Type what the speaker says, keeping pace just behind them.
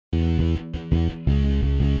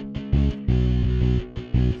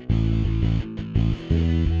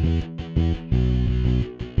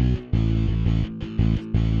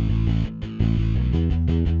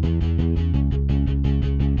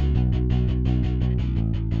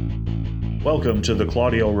Welcome to the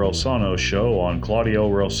Claudio Relsano Show on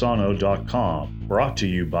ClaudioRelsano.com, brought to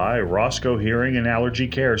you by Roscoe Hearing and Allergy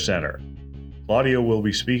Care Center. Claudio will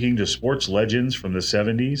be speaking to sports legends from the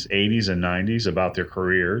 70s, 80s, and 90s about their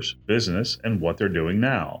careers, business, and what they're doing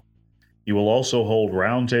now. He will also hold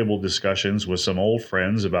roundtable discussions with some old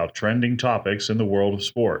friends about trending topics in the world of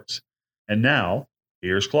sports. And now,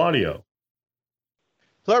 here's Claudio.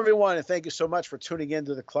 Hello, everyone, and thank you so much for tuning in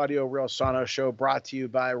to the Claudio Relsano Show, brought to you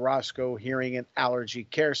by Roscoe Hearing and Allergy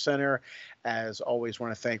Care Center. As always,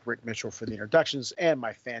 want to thank Rick Mitchell for the introductions and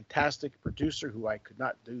my fantastic producer, who I could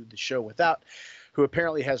not do the show without, who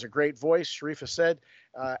apparently has a great voice. Sharifah said,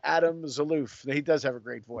 Adam Zalouf. He does have a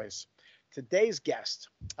great voice. Today's guest,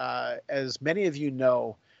 as many of you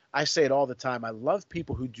know, I say it all the time, I love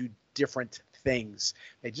people who do different things.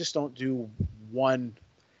 They just don't do one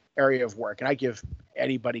area of work, and I give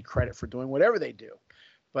anybody credit for doing whatever they do.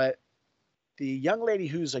 But the young lady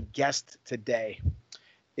who's a guest today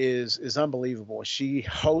is unbelievable. She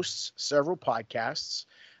hosts several podcasts,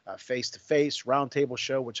 Face to Face, Roundtable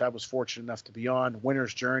Show, which I was fortunate enough to be on,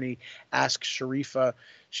 Winner's Journey, Ask Sharifah.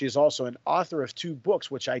 She is also an author of 2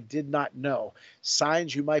 books, which I did not know: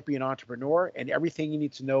 Signs You Might Be an Entrepreneur and Everything You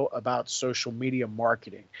Need to Know About Social Media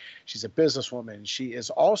Marketing. She's a businesswoman. She is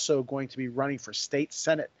also going to be running for state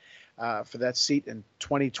senate for that seat in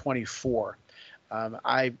 2024.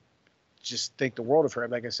 I just think the world of her.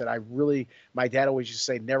 Like I said, my dad always used to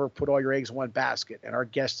say, never put all your eggs in one basket. And our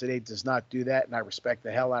guest today does not do that. And I respect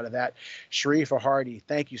the hell out of that. Sharifah Hardie,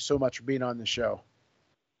 thank you so much for being on the show.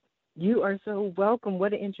 You are so welcome.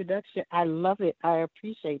 What an introduction. I love it. I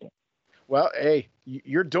appreciate it. Well, hey,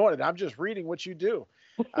 you're doing it. I'm just reading what you do.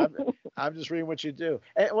 I'm just reading what you do.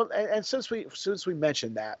 And since we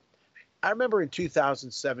mentioned that, I remember in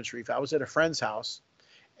 2007, Sharifah, I was at a friend's house,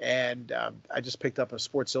 and I just picked up a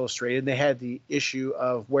Sports Illustrated, and they had the issue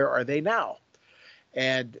of Where Are They Now?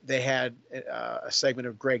 And they had a segment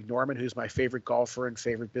of Greg Norman, who's my favorite golfer and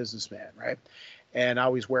favorite businessman, right? And I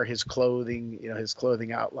always wear his clothing,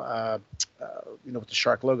 out, with the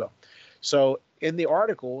shark logo. So in the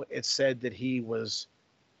article, it said that he was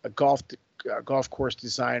a golf course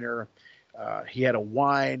designer. He had a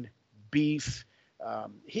wine, beef.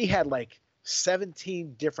 He had like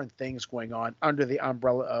 17 different things going on under the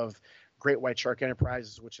umbrella of Great White Shark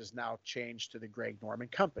Enterprises, which has now changed to the Greg Norman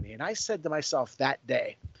Company. And I said to myself that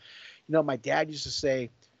day, my dad used to say,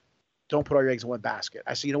 don't put all your eggs in one basket.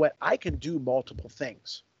 I said, you know what? I can do multiple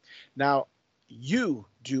things. Now, you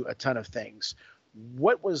do a ton of things.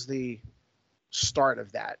 What was the start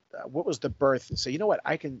of that? What was the birth? And say, you know what?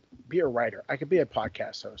 I can be a writer. I can be a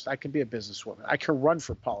podcast host. I can be a businesswoman. I can run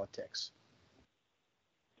for politics.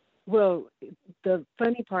 Well, the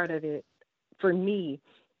funny part of it for me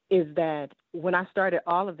is that when I started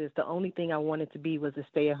all of this, the only thing I wanted to be was a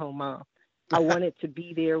stay-at-home mom. I wanted to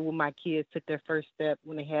be there when my kids took their first step,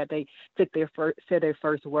 when they said their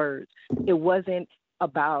first words. It wasn't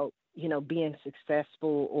about, being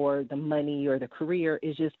successful or the money or the career.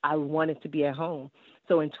 It's just I wanted to be at home.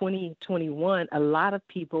 So in 2021, a lot of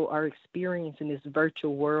people are experiencing this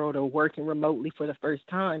virtual world or working remotely for the first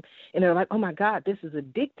time. And they're like, oh, my God, this is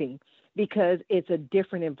addicting because it's a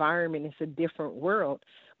different environment. It's a different world.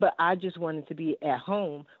 But I just wanted to be at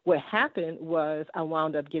home. What happened was I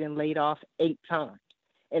wound up getting laid off 8 times.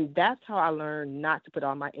 And that's how I learned not to put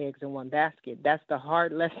all my eggs in one basket. That's the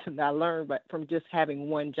hard lesson that I learned but from just having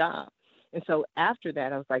one job. And so after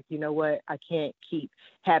that, I was like, you know what? I can't keep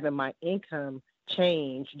having my income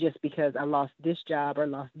change just because I lost this job or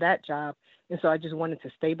lost that job. And so I just wanted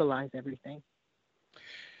to stabilize everything.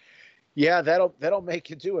 Yeah, that'll make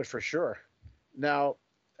you do it for sure. Now,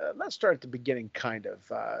 let's start at the beginning, kind of.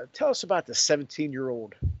 Tell us about the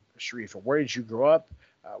 17-year-old Sharifah. Where did you grow up?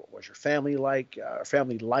 What was your family like,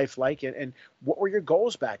 family life like, and what were your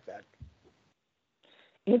goals back then?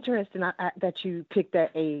 Interesting that you picked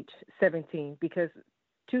that age, 17, because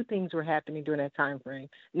 2 things were happening during that time frame.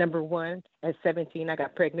 Number one, at 17, I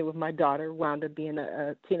got pregnant with my daughter, wound up being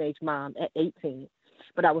a teenage mom at 18.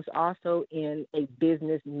 But I was also in a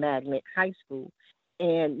business magnet high school.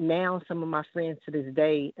 And now some of my friends to this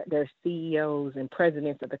day, they're CEOs and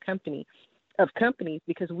presidents of companies,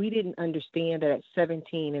 because we didn't understand that at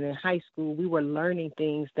 17 and in high school, we were learning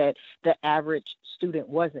things that the average student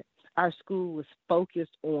wasn't. Our school was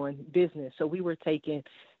focused on business. So we were taking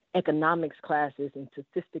economics classes and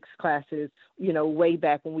statistics classes, way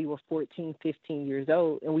back when we were 14, 15 years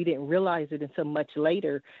old. And we didn't realize it until much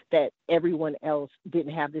later that everyone else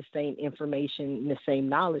didn't have the same information and the same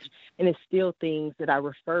knowledge. And it's still things that I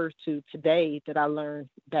refer to today that I learned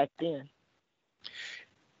back then.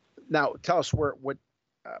 Now, tell us what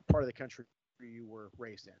part of the country you were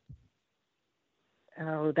raised in.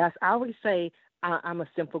 Oh, I always say I'm a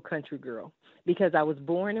simple country girl because I was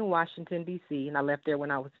born in Washington, D.C., and I left there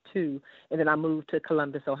when I was 2, and then I moved to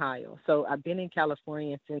Columbus, Ohio. So I've been in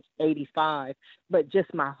California since '85, but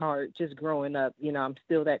just my heart, just growing up, I'm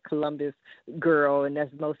still that Columbus girl, and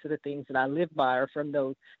that's most of the things that I live by are from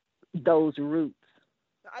those roots.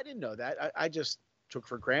 I didn't know that. I just took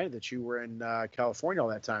for granted that you were in California all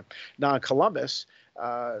that time. Now in Columbus,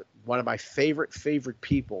 one of my favorite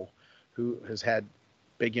people who has had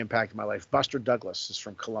big impact in my life, Buster Douglas, is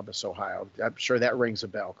from Columbus, Ohio. I'm sure that rings a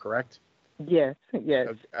bell, correct? Yes, yes.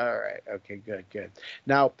 Okay, all right. Okay, good.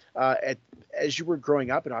 Now, as you were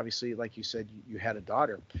growing up, and obviously, like you said, you had a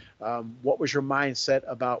daughter. What was your mindset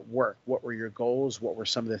about work? What were your goals? What were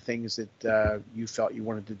some of the things that you felt you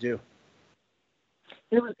wanted to do?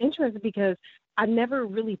 It was interesting because I never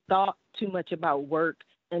really thought too much about work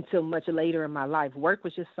until much later in my life. Work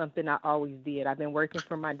was just something I always did. I've been working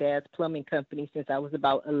for my dad's plumbing company since I was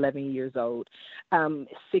about 11 years old.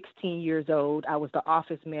 16 years old, I was the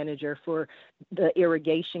office manager for the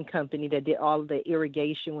irrigation company that did all of the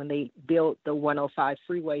irrigation when they built the 105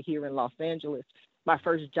 freeway here in Los Angeles. My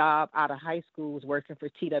first job out of high school was working for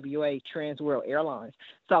TWA, Trans World Airlines.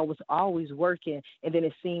 So I was always working, and then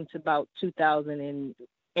it seemed to about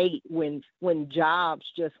 2008 when jobs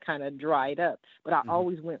just kind of dried up. But I Hmm.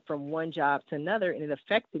 always went from one job to another, and it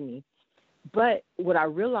affected me. But what I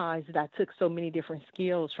realized is I took so many different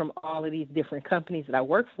skills from all of these different companies that I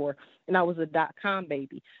worked for, and I was a .com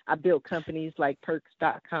baby. I built companies like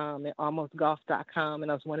Perks.com and AlmostGolf.com,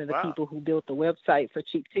 and I was one of the Wow, people who built the website for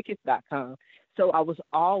CheapTickets.com. So I was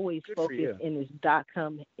always good for focused you. in this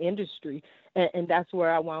 .com industry, and that's where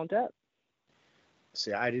I wound up.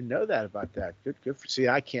 See, I didn't know that about that. Good. See,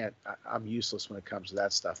 I can't. I'm useless when it comes to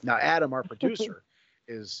that stuff. Now, Adam, our producer,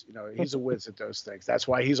 is he's a whiz at those things. That's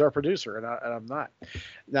why he's our producer, and I'm not.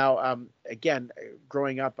 Now, again,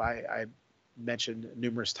 growing up, I mentioned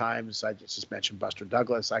numerous times. I just mentioned Buster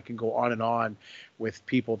Douglas. I can go on and on with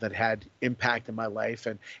people that had impact in my life,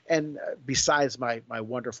 and besides my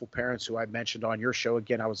wonderful parents, who I mentioned on your show.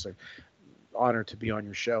 Again, I was honored to be on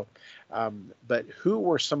your show. But who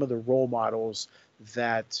were some of the role models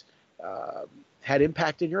that uh, had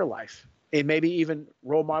impact in your life, and maybe even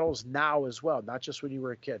role models now as well, not just when you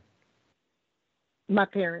were a kid? My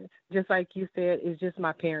parents, just like you said, is just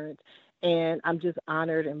my parents. And I'm just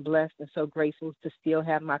honored and blessed and so grateful to still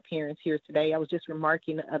have my parents here today. I was just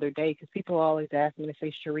remarking the other day because people always ask me, they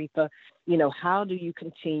say, Sharifah, how do you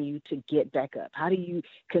continue to get back up? How do you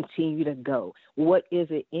continue to go? What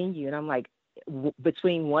is it in you? And I'm like,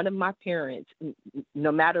 between one of my parents,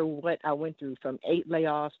 no matter what I went through, from 8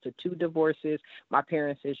 layoffs to 2 divorces, my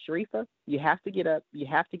parents said, Sharifah, you have to get up, you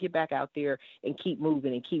have to get back out there and keep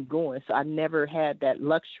moving and keep going. So I never had that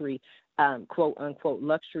luxury, quote unquote,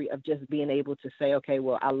 luxury of just being able to say, okay,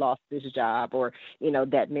 well, I lost this job, or,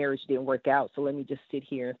 that marriage didn't work out, so let me just sit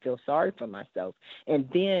here and feel sorry for myself. And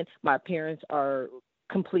then my parents are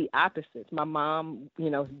complete opposites. My mom,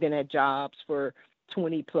 has been at jobs for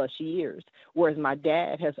 20 plus years, whereas my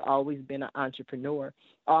dad has always been an entrepreneur.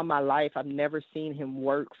 All my life, I've never seen him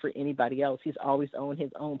work for anybody else. He's always owned his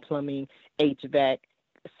own plumbing, HVAC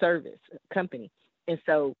service company. And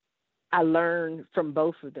so I learned from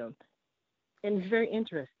both of them. And it's very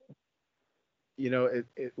interesting.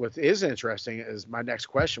 What is interesting is my next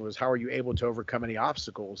question was, how are you able to overcome any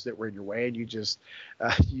obstacles that were in your way? And you just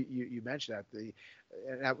you mentioned that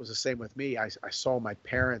and that was the same with me. I saw my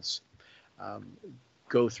parents um,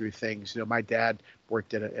 go through things. My dad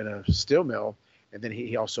worked in a steel mill, and then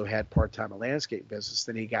he also had part-time a landscape business.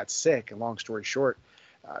 Then he got sick, and long story short,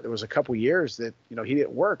 there was a couple years that he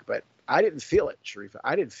didn't work, but I didn't feel it, Sharifah.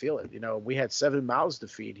 I didn't feel it. We had 7 mouths to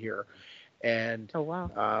feed here, and Oh,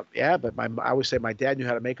 wow. yeah, but I always say my dad knew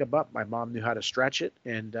how to make a buck. My mom knew how to stretch it,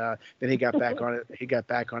 and then he got back on it. He got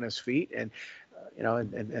back on his feet, and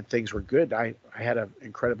and things were good. I had an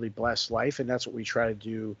incredibly blessed life, and that's what we try to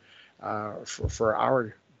do for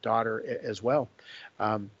our daughter as well.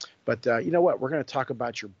 Um, but you know what? We're going to talk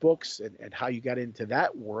about your books and how you got into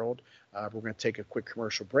that world. We're going to take a quick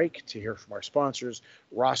commercial break to hear from our sponsors,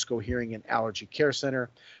 Roscoe Hearing and Allergy Care Center,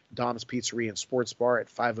 Dom's Pizzeria and Sports Bar at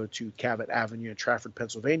 502 Cabot Avenue in Trafford,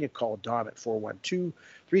 Pennsylvania. Call Dom at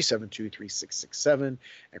 412-372-3667.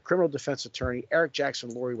 And criminal defense attorney Eric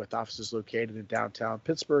Jackson Laurie, with offices located in downtown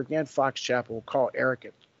Pittsburgh and Fox Chapel. Call Eric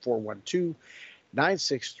at 412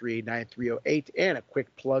 963 9308. And a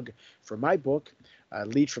quick plug for my book,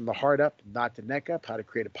 Lead from the Heart Up, Not the Neck Up: How to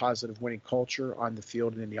Create a Positive Winning Culture on the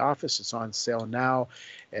Field and in the Office. It's on sale now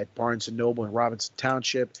at Barnes & Noble in Robinson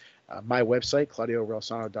Township. My website,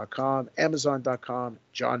 ClaudioRelsano.com, Amazon.com,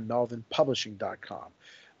 JohnMelvinPublishing.com.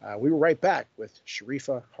 We were right back with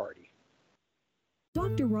Sharifah Hardie.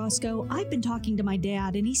 Dr. Roscoe, I've been talking to my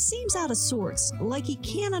dad, and he seems out of sorts, like he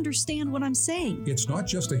can't understand what I'm saying. It's not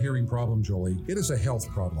just a hearing problem, Jolie. It is a health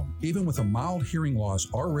problem. Even with a mild hearing loss,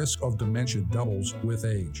 our risk of dementia doubles with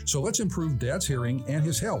age. So let's improve Dad's hearing and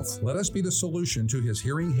his health. Let us be the solution to his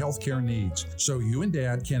hearing healthcare needs, so you and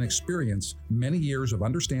Dad can experience many years of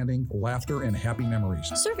understanding, laughter, and happy memories.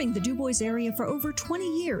 Serving the DuBois area for over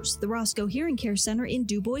 20 years, the Roscoe Hearing Care Center in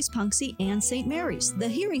DuBois, Punxsutawney, and St. Mary's. The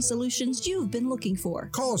hearing solutions you've been looking for.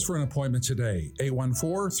 Call us for an appointment today,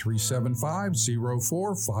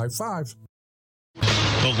 814-375-0455.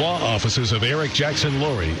 The law offices of Eric Jackson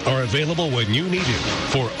Lurie are available when you need it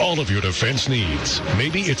for all of your defense needs.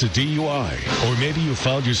 Maybe it's a DUI, or maybe you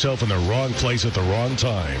found yourself in the wrong place at the wrong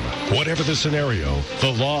time. Whatever the scenario,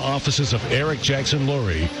 the law offices of Eric Jackson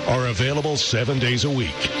Lurie are available 7 days a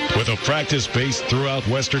week. With a practice based throughout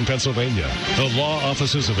Western Pennsylvania, the law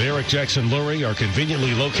offices of Eric Jackson Lurie are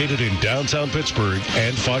conveniently located in downtown Pittsburgh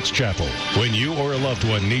and Fox Chapel. When you or a loved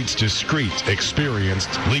one needs discreet,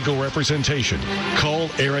 experienced legal representation, call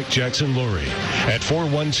Eric Jackson Lurie at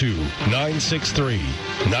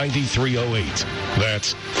 412-963-9308.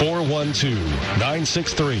 That's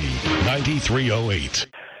 412-963-9308.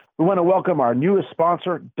 We want to welcome our newest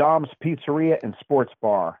sponsor, Dom's Pizzeria and Sports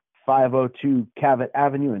Bar, 502 Cavett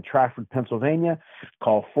Avenue in Trafford, Pennsylvania.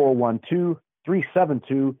 Call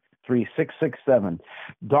 412-372-3667.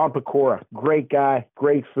 Don Pecora, great guy,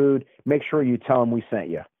 great food. Make sure you tell him we sent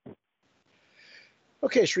you.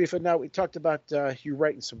 Okay, Sharifah, now we talked about you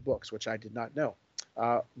writing some books, which I did not know.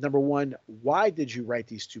 Number one, why did you write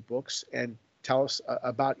these 2 books? And tell us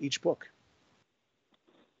about each book.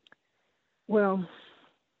 Well,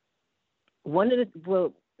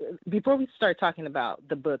 before we start talking about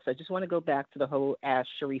the books, I just want to go back to the whole Ask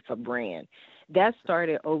Sharifah brand. That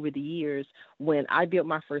started over the years when I built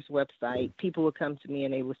my first website. People would come to me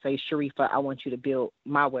and they would say, Sharifah, I want you to build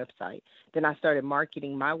my website. Then I started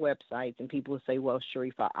marketing my websites, and people would say, well,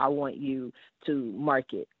 Sharifah, I want you to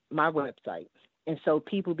market my website. And so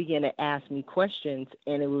people began to ask me questions,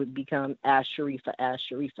 and it would become Ask Sharifah, Ask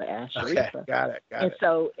Sharifah, Ask Sharifah. Okay, got it. And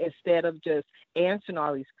so instead of just answering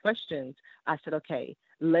all these questions, I said, okay,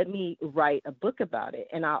 let me write a book about it.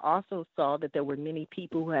 And I also saw that there were many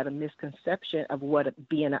people who had a misconception of what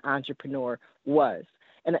being an entrepreneur was.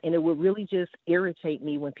 And it would really just irritate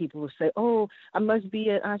me when people would say, oh, I must be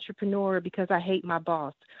an entrepreneur because I hate my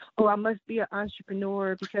boss. Oh, I must be an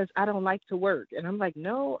entrepreneur because I don't like to work. And I'm like,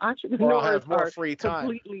 no, entrepreneurs have more are free time.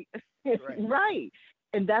 Completely right.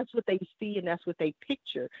 And that's what they see and that's what they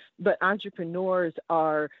picture. But entrepreneurs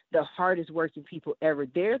are the hardest working people ever.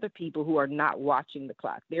 They're the people who are not watching the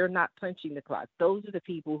clock. They're not punching the clock. Those are the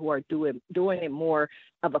people who are doing it more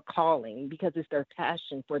of a calling because it's their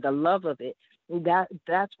passion for the love of it.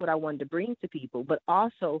 That's what I wanted to bring to people. But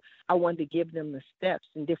also I wanted to give them the steps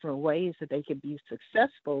in different ways that they could be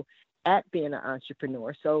successful at being an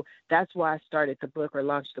entrepreneur. So that's why I started the book or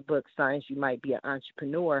launched the book, Signs You Might Be an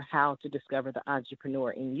Entrepreneur, How to Discover the Entrepreneur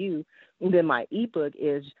in You. And then my ebook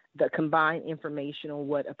is the combined information on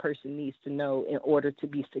what a person needs to know in order to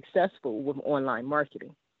be successful with online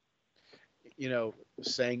marketing. You know,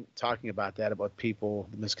 talking about that, about people,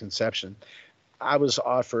 the misconception, I was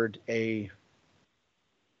offered a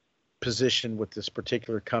position with this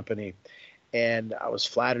particular company, and I was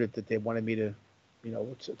flattered that they wanted me to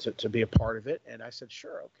be a part of it. And I said,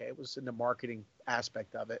 sure. Okay. It was in the marketing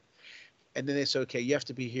aspect of it. And then they said, okay, you have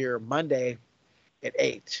to be here Monday at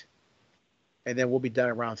 8, and then we'll be done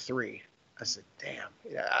around 3. I said, damn,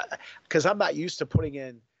 because I'm not used to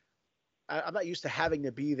I'm not used to having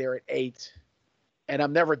to be there at 8, and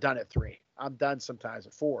I'm never done at 3. I'm done sometimes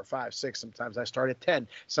at 4, 5, 6. Sometimes I start at 10.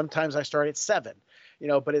 Sometimes I start at 7.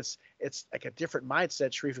 But it's like a different mindset,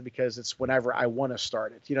 Sharifah, because it's whenever I want to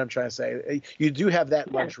start it. You know what I'm trying to say? You do have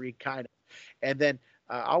that luxury, kind of. And then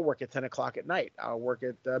I'll work at 10 o'clock at night. I'll work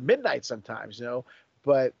at midnight sometimes,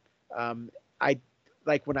 But I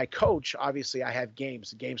like when I coach, obviously I have games.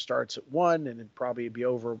 The game starts at 1 and then probably be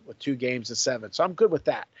over with 2 games at 7. So I'm good with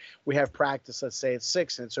that. We have practice, let's say at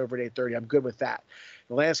 6, and it's over at 8:30. I'm good with that.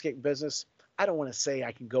 The landscape business, I don't want to say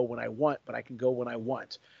I can go when I want, but I can go when I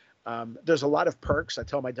want. There's a lot of perks. I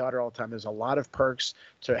tell my daughter all the time, there's a lot of perks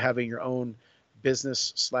to having your own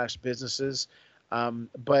businesses.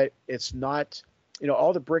 But it's not,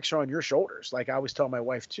 all the bricks are on your shoulders. Like I always tell my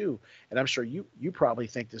wife too, and I'm sure you probably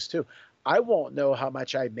think this too. I won't know how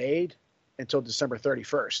much I made until December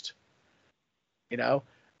 31st,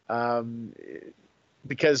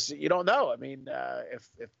 because you don't know. I mean, if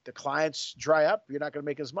the clients dry up, you're not going to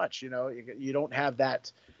make as much, you don't have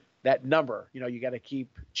that that number, you got to keep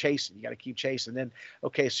chasing. You got to keep chasing. Then,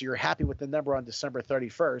 okay, so you're happy with the number on December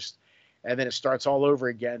 31st, and then it starts all over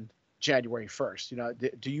again January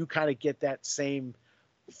 1st. Do you kind of get that same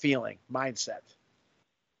feeling, mindset?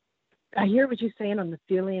 I hear what you're saying on the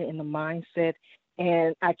feeling and the mindset,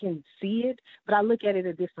 and I can see it, but I look at it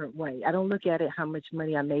a different way. I don't look at it how much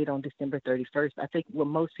money I made on December 31st. I think what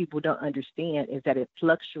most people don't understand is that it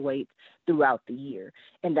fluctuates throughout the year.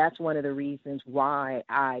 And that's one of the reasons why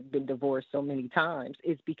I've been divorced so many times,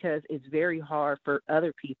 is because it's very hard for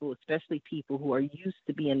other people, especially people who are used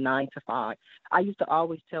to being 9 to 5. I used to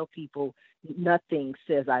always tell people nothing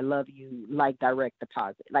says I love you like direct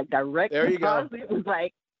deposit. Like direct deposit was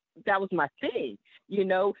like, that was my thing,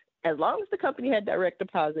 As long as the company had direct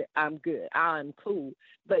deposit, I'm good. I'm cool.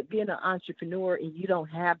 But being an entrepreneur and you don't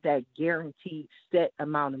have that guaranteed set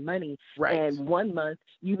amount of money, right. And 1 month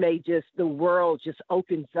you may the world just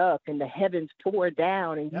opens up and the heavens pour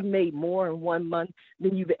down and you made more in 1 month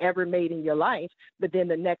than you've ever made in your life. But then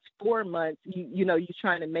the next 4 months, you're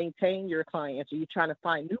trying to maintain your clients or you're trying to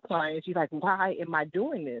find new clients. You're like, why am I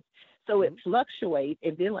doing this? So it fluctuates.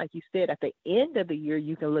 And then, like you said, at the end of the year,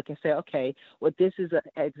 you can look and say, okay, well, this is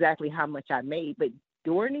exactly how much I made. But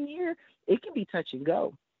during the year, it can be touch and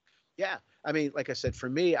go. Yeah. I mean, like I said, for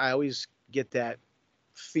me, I always get that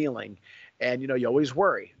feeling. And, you always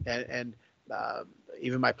worry. And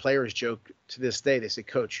even my players joke to this day. They say,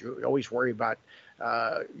 Coach, you always worry about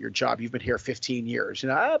your job. You've been here 15 years,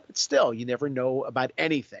 but still, you never know about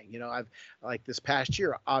anything. I've like this past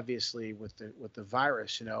year, obviously with the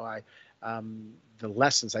virus, the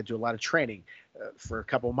lessons, I do a lot of training for a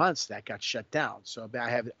couple of months that got shut down. So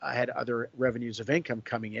I had other revenues of income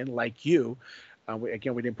coming in like you. We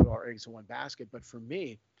didn't put our eggs in one basket, but for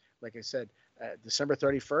me, like I said, December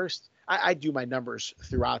 31st, I do my numbers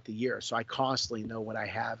throughout the year. So I constantly know what I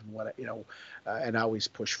have and what, and I always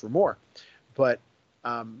push for more. But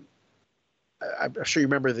I'm sure you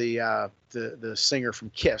remember the singer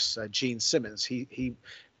from Kiss, Gene Simmons. He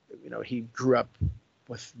grew up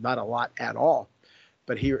with not a lot at all,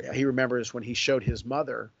 but he remembers when he showed his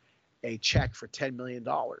mother a check for $10 million.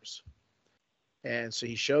 And so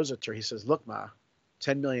he shows it to her. He says, "Look, Ma,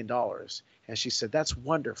 $10 million. And she said, "That's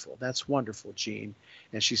wonderful. That's wonderful, Gene."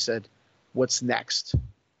 And she said, "What's next?"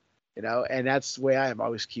 And that's the way I am. I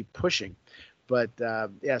always keep pushing. But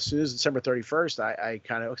as soon as December 31st, I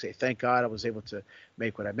kind of say, thank God I was able to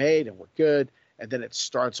make what I made and we're good. And then it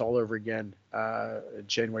starts all over again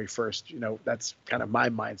January 1st. That's kind of my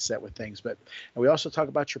mindset with things. And we also talk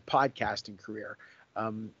about your podcasting career.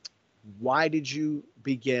 Why did you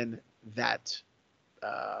begin that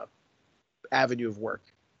avenue of work?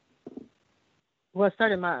 Well, I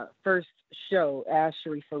started my first show, Ask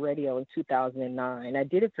Sharifah Radio, in 2009. I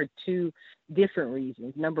did it for 2 different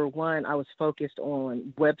reasons. Number one, I was focused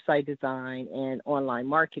on website design and online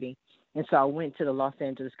marketing. And so I went to the Los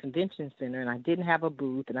Angeles Convention Center, and I didn't have a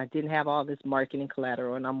booth, and I didn't have all this marketing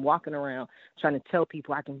collateral. And I'm walking around trying to tell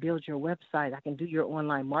people, I can build your website, I can do your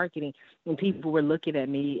online marketing. And people were looking at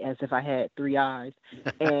me as if I had 3 eyes,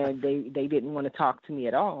 and they didn't want to talk to me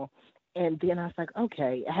at all. And then I was like,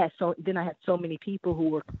 okay, I had so many people who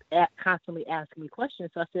were constantly asking me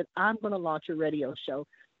questions. So I said, I'm going to launch a radio show,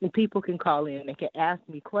 and people can call in and can ask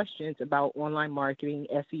me questions about online marketing,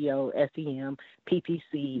 SEO, SEM,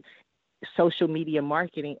 PPC, social media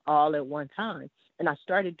marketing all at one time. And I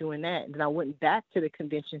started doing that. And then I went back to the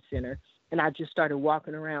convention center and I just started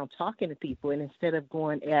walking around talking to people. And instead of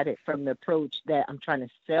going at it from the approach that I'm trying to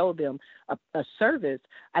sell them a service,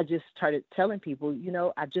 I just started telling people,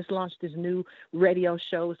 I just launched this new radio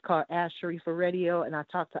show. It's called Ask Sharifah Radio. And I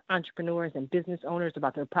talk to entrepreneurs and business owners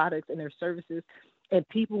about their products and their services. And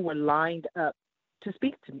people were lined up to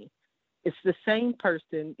speak to me. It's the same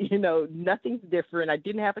person, nothing's different. I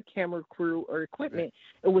didn't have a camera crew or equipment.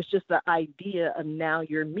 It was just the idea of now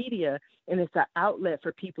your media, and it's an outlet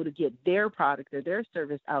for people to get their product or their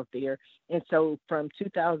service out there. And so from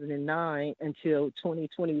 2009 until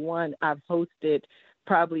 2021, I've hosted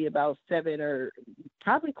probably about 7 or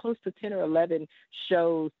probably close to 10 or 11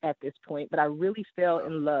 shows at this point. But I really fell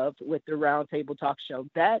in love with the Roundtable Talk Show.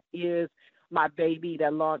 That is my baby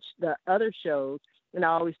that launched the other shows. And I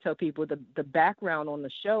always tell people the background on the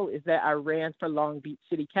show is that I ran for Long Beach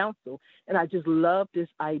City Council. And I just love this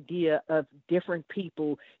idea of different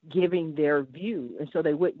people giving their view. And so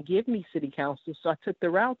they wouldn't give me city council. So I took the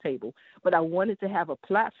round table. But I wanted to have a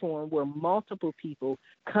platform where multiple people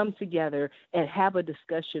come together and have a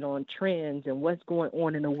discussion on trends and what's going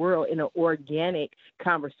on in the world in an organic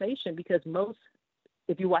conversation. Because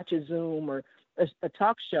if you watch a Zoom or a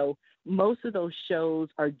talk show, most of those shows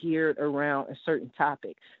are geared around a certain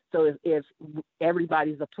topic. So if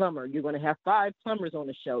everybody's a plumber, you're going to have 5 plumbers on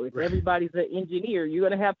the show. If everybody's an engineer, you're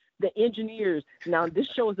going to have the engineers. Now, this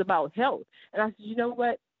show is about health. And I said, you know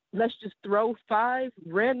what? Let's just throw 5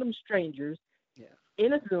 random strangers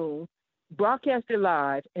in a Zoom, broadcast it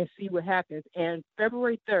live, and see what happens. And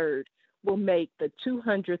February 3rd will make the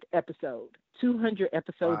 200th episode. 200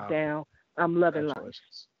 episodes down. I'm loving life.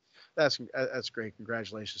 That's great.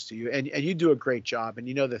 Congratulations to you. And you do a great job. And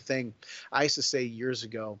you know, the thing I used to say years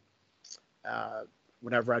ago,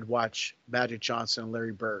 whenever I'd watch Magic Johnson and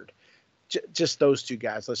Larry Bird, just those 2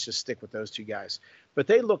 guys, let's just stick with those 2 guys, but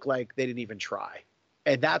they look like they didn't even try.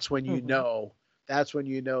 And that's when you know,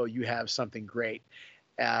 you have something great.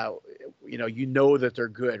 You know that they're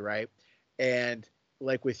good. Right. And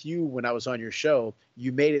like with you, when I was on your show,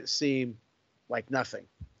 you made it seem like nothing.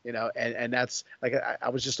 And that's like, I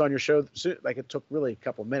was just on your show, like it took really a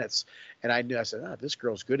couple minutes, and I said, this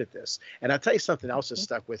girl's good at this. And I'll tell you something else that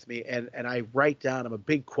stuck with me. And I write down, I'm a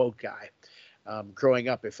big quote guy. Growing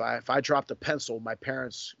up, if I dropped a pencil, my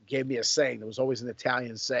parents gave me a saying. There was always an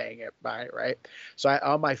Italian saying it by it, right? So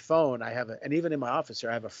on my phone, I have and even in my office here,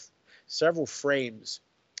 I have several frames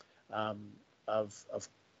of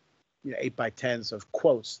 8x10s of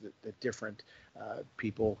quotes that different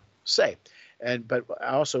people say. But I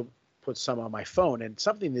also put some on my phone, and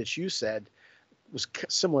something that you said was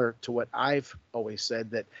similar to what I've always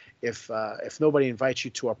said, that if nobody invites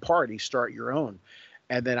you to a party, start your own.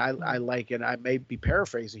 And then I like, and I may be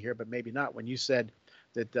paraphrasing here, but maybe not, when you said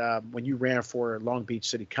that when you ran for Long Beach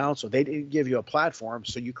City Council, they didn't give you a platform,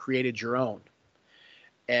 so you created your own.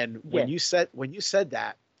 And when you said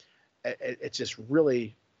that, it just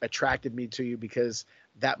really attracted me to you, because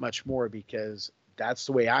that's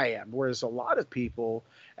the way I am. Whereas a lot of people,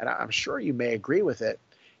 and I'm sure you may agree with it,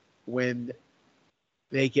 when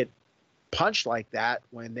they get punched like that,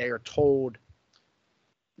 when they are told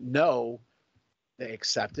no, they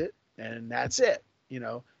accept it, and that's it.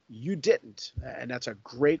 You didn't. And that's a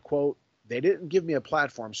great quote. They didn't give me a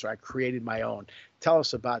platform, so I created my own. Tell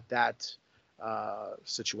us about that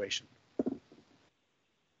situation.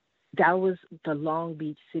 That was the Long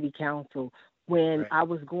Beach City Council. When I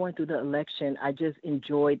was going through the election, I just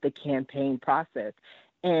enjoyed the campaign process.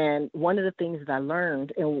 And one of the things that I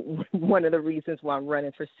learned, and one of the reasons why I'm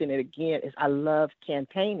running for Senate again, is I love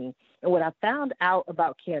campaigning. And what I found out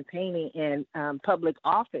about campaigning in public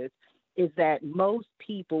office is that most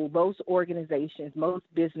people, most organizations, most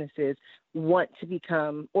businesses want to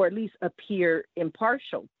become, or at least appear,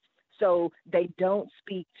 impartial. So they don't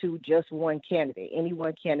speak to just one candidate, any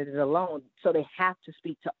one candidate alone. So they have to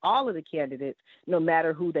speak to all of the candidates, no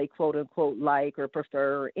matter who they quote unquote like or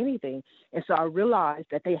prefer or anything. And so I realized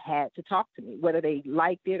that they had to talk to me, whether they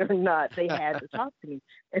liked it or not, they had to talk to me.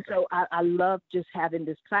 And so I love just having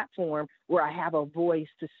this platform where I have a voice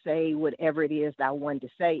to say whatever it is that I wanted to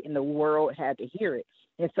say, and the world had to hear it.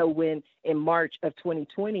 And so when in March of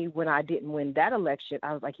 2020, when I didn't win that election,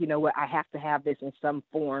 I was like, you know what, I have to have this in some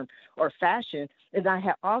form or fashion. And I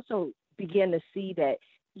had also began to see that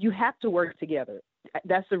you have to work together.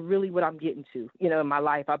 That's really what I'm getting to, in my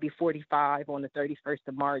life. I'll be 45 on the 31st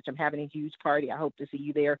of March. I'm having a huge party. I hope to see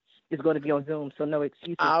you there. It's going to be on Zoom, so no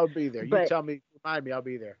excuses. I'll be there. You tell me, remind me, I'll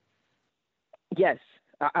be there. Yes,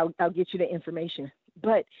 I'll get you the information.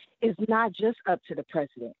 But it's not just up to the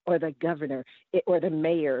president or the governor or the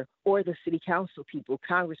mayor or the city council people,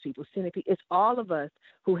 Congress people, Senate people. It's all of us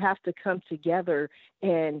who have to come together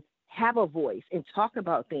and have a voice and talk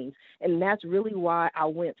about things. And that's really why I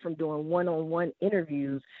went from doing one-on-one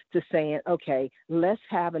interviews to saying, okay, let's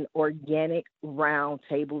have an organic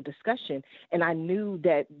roundtable discussion. And I knew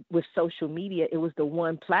that with social media, it was the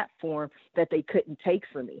one platform that they couldn't take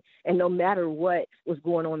from me. And no matter what was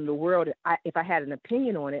going on in the world, if I had an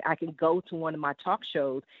opinion on it, I can go to one of my talk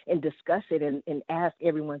shows and discuss it and ask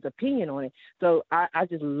everyone's opinion on it. So I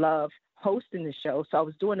just love hosting the show. So I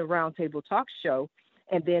was doing a roundtable talk show.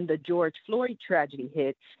 And then the George Floyd tragedy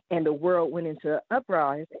hit, and the world went into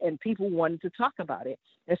uprise, and people wanted to talk about it.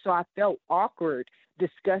 And so I felt awkward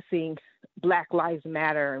discussing Black Lives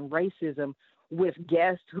Matter and racism with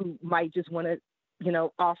guests who might just want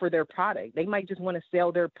to, offer their product. They might just want to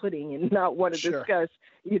sell their pudding and not want to discuss,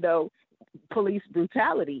 police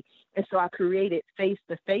brutality. And so I created Face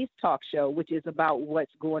to Face Talk Show, which is about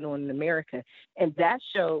what's going on in America. And that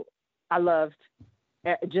show I loved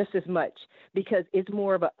just as much because it's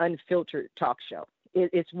more of an unfiltered talk show.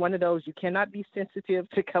 It's one of those, you cannot be sensitive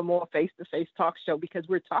to come on face-to-face talk show because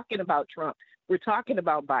we're talking about Trump. We're talking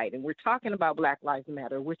about Biden. We're talking about Black Lives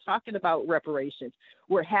Matter. We're talking about reparations.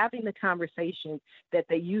 We're having the conversations that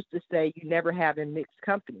they used to say you never have in mixed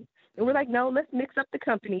company. And we're like, no, let's mix up the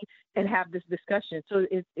company and have this discussion. So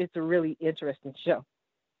it's a really interesting show.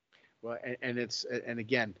 Well, and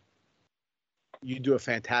again, you do a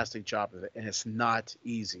fantastic job of it, and it's not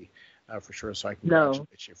easy for sure. So I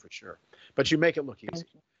congratulate you for sure. But you make it look easy.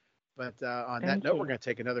 But on that note, we're going to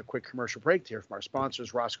take another quick commercial break to hear from our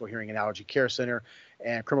sponsors, Roscoe Hearing and Allergy Care Center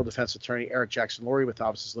and criminal defense attorney Eric Jackson Laurie, with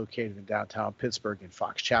offices located in downtown Pittsburgh and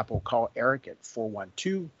Fox Chapel. Call Eric at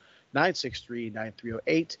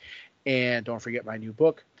 412-963-9308. And don't forget my new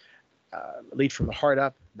book, Lead from the Heart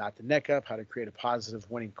Up, Not the Neck Up: How to Create a Positive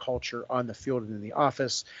Winning Culture on the Field and in the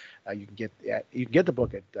Office. You can get the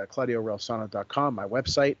book at ClaudioRelsano.com, my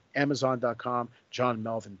website, Amazon.com,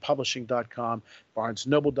 JohnMelvinPublishing.com,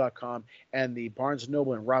 BarnesNoble.com, and the Barnes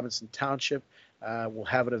Noble in Robinson Township will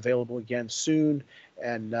have it available again soon,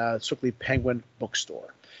 and Swickley Penguin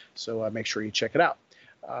Bookstore. So make sure you check it out.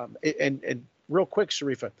 And real quick,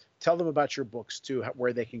 Sharifah, tell them about your books too,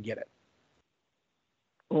 where they can get it.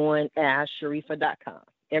 On AskSharifah.com.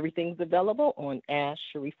 Everything's available on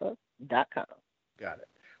AskSharifah.com. Got it.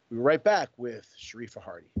 We'll be right back with Sharifah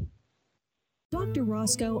Hardie. Dr.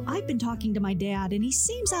 Roscoe, I've been talking to my dad, and he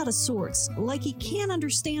seems out of sorts, like he can't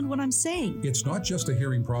understand what I'm saying. It's not just a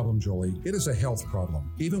hearing problem, Jolie. It is a health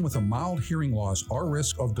problem. Even with a mild hearing loss, our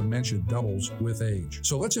risk of dementia doubles with age.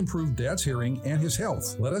 So let's improve Dad's hearing and his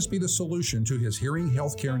health. Let us be the solution to his hearing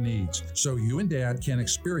health care needs, so you and Dad can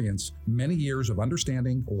experience many years of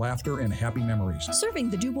understanding, laughter, and happy memories. Serving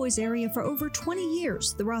the DuBois area for over 20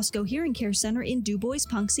 years, the Roscoe Hearing Care Center in DuBois,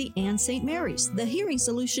 Punxsutawney, and St. Mary's. The hearing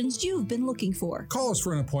solutions you've been looking for. Call us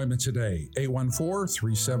for an appointment today,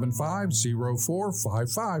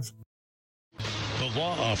 814-375-0455. The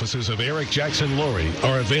law offices of Eric Jackson Laurie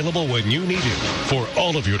are available when you need him for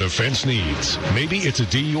all of your defense needs. Maybe it's a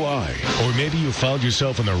DUI, or maybe you found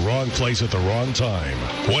yourself in the wrong place at the wrong time.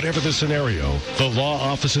 Whatever the scenario, the law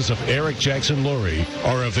offices of Eric Jackson Laurie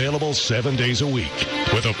are available 7 days a week.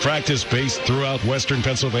 With a practice based throughout Western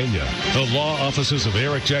Pennsylvania, the law offices of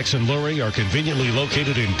Eric Jackson Laurie are conveniently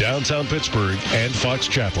located in downtown Pittsburgh and Fox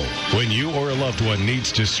Chapel. When you or a loved one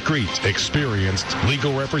needs discreet, experienced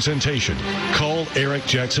legal representation, call Eric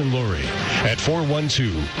Jackson Laurie at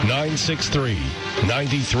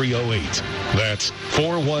 412-963-9308. That's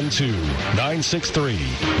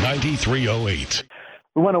 412-963-9308.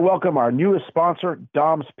 We want to welcome our newest sponsor,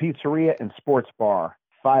 Dom's Pizzeria and Sports Bar,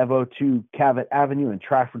 502 Cavett Avenue in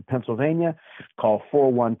Trafford, Pennsylvania. Call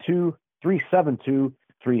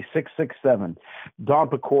 412-372-3667. Don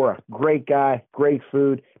Pecora, great guy, great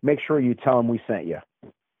food. Make sure you tell him we sent you.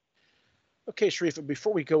 Okay, Sharifah,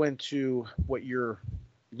 before we go into what you're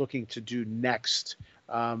looking to do next,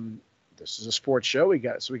 this is a sports show. We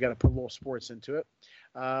got to put a little sports into it.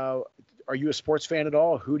 Are you a sports fan at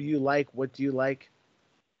all? Who do you like? What do you like?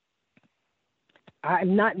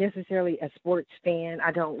 I'm not necessarily a sports fan.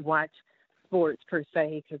 I don't watch sports per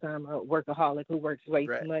se because I'm a workaholic who works way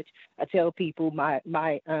too much. I tell people my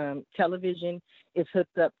television is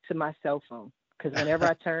hooked up to my cell phone because whenever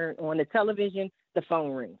I turn on the television, the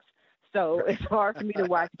phone rings. So it's hard for me to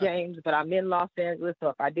watch games, but I'm in Los Angeles, so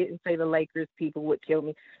if I didn't say the Lakers, people would kill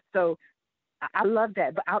me. So I love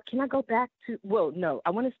that. But can I go back to – well, no, I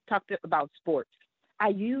want to talk about sports. I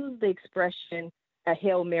use the expression a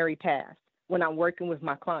Hail Mary pass when I'm working with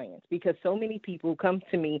my clients because so many people come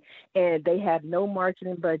to me and they have no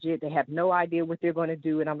marketing budget. They have no idea what they're going to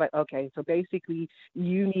do. And I'm like, okay, so basically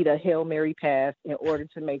you need a Hail Mary pass in order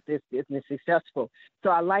to make this business successful. So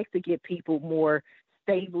I like to get people more –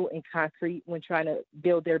 stable and concrete when trying to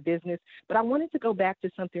build their business. But I wanted to go back to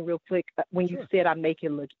something real quick when you said I make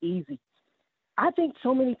it look easy. I think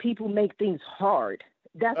so many people make things hard.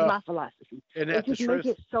 That's my philosophy. They just make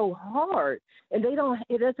it so hard. And it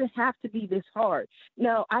doesn't have to be this hard.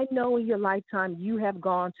 Now, I know in your lifetime you have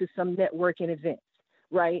gone to some networking events,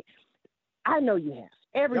 right? I know you have.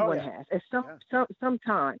 Everyone has at some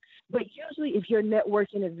time. But usually if your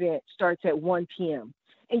networking event starts at 1 p.m.,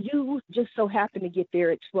 and you just so happen to get there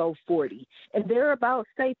at 12:40. And there are about,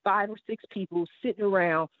 say, 5 or 6 people sitting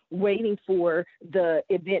around waiting for the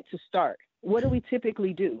event to start. What do we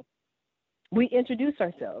typically do? We introduce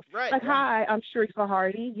ourselves. Right. Like, hi, I'm Sharifah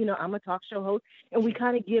Hardie. I'm a talk show host. And we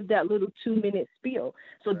kind of give that little 2-minute spiel.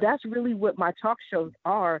 So that's really what my talk shows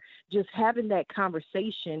are, just having that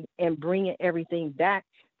conversation and bringing everything back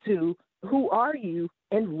to who are you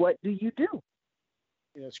and what do you do?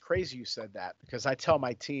 It's crazy you said that because I tell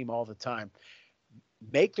my team all the time,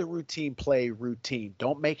 make the routine play routine.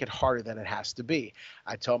 Don't make it harder than it has to be.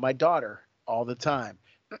 I tell my daughter all the time,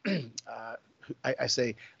 I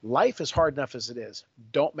say, life is hard enough as it is.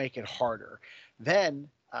 Don't make it harder. Then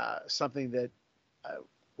something that I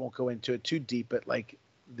won't go into it too deep, but like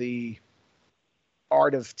the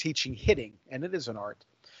art of teaching hitting, and it is an art.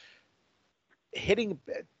 Hitting,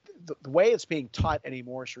 the way it's being taught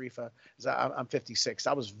anymore, Sharifah, is I'm 56.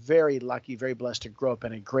 I was very lucky, very blessed to grow up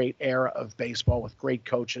in a great era of baseball with great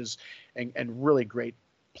coaches and really great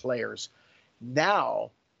players.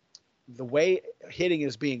 Now, the way hitting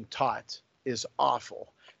is being taught is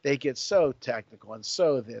awful. They get so technical and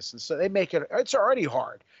so this and so they make it's already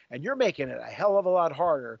hard, and you're making it a hell of a lot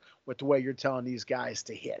harder with the way you're telling these guys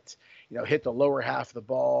to hit. Hit the lower half of the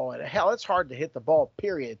ball, and hell, it's hard to hit the ball,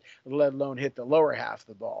 period, let alone hit the lower half of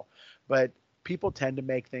the ball. But people tend to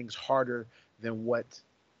make things harder than what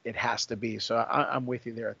it has to be. So I'm with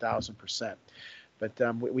you there 1,000%.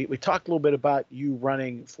 But we talked a little bit about you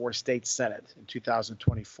running for state senate in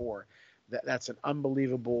 2024. That's an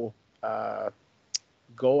unbelievable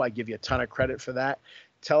goal. I give you a ton of credit for that.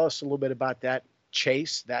 Tell us a little bit about that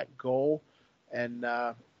chase, that goal, and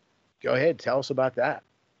go ahead, tell us about that.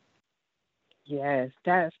 Yes,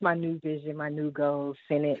 that's my new vision, my new goal,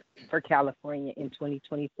 Senate for California in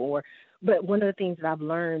 2024. But one of the things that I've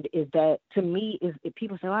learned is that, to me, is if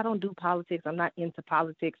people say, I don't do politics, I'm not into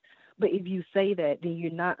politics. But if you say that, then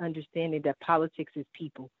you're not understanding that politics is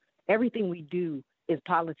people. Everything we do is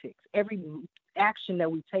politics. Every action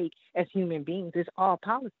that we take as human beings is all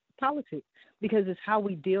politics, because it's how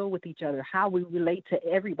we deal with each other, how we relate to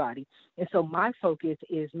everybody. And so my focus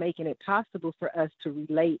is making it possible for us to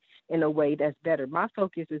relate in a way that's better. My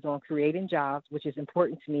focus is on creating jobs, which is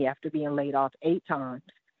important to me after being laid off 8 times.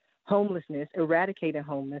 Homelessness, eradicating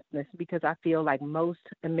homelessness, because I feel like most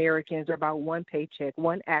Americans are about one paycheck,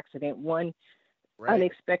 one accident, one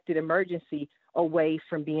unexpected emergency away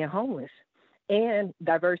from being homeless. And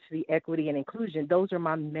diversity, equity, and inclusion. Those are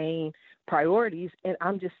my main priorities. And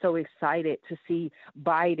I'm just so excited to see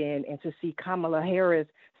Biden and to see Kamala Harris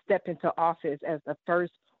step into office as the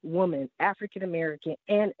first woman, African American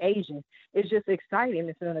and Asian. It's just exciting.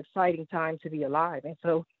 It's an exciting time to be alive. And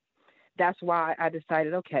so that's why I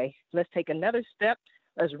decided, okay, let's take another step.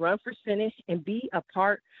 Let's run for Senate and be a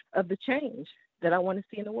part of the change that I want to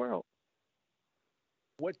see in the world.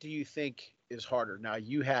 What do you think is harder? Now,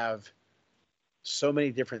 you have so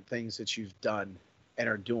many different things that you've done and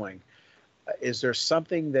are doing. Is there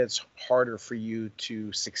something that's harder for you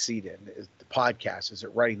to succeed in? Is the podcast? Is it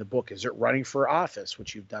writing the book? Is it running for office,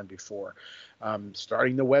 which you've done before?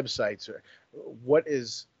 Starting the websites? What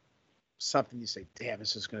is something you say, damn,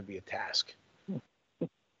 this is going to be a task?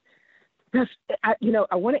 I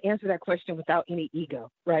want to answer that question without any ego,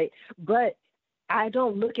 right? But I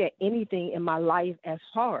don't look at anything in my life as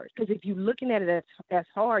hard, because if you're looking at it as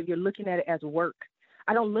hard, you're looking at it as work.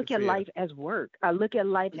 I don't look at life as work. I look at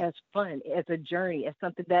life as fun, as a journey, as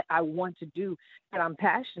something that I want to do, that I'm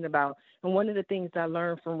passionate about. And one of the things I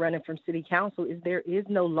learned from running from city council is there is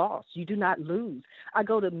no loss. You do not lose. I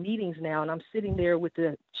go to meetings now and I'm sitting there with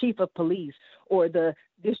the chief of police or the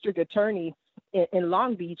district attorney in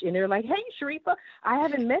Long Beach, and they're like, hey, Sharifah, I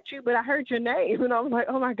haven't met you, but I heard your name. And I'm like,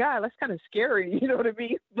 oh, my God, that's kind of scary. You know what I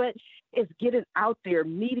mean? But it's getting out there,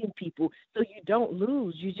 meeting people, so you don't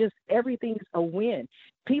lose. Everything's a win.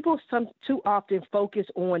 People too often focus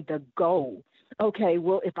on the goal. Okay,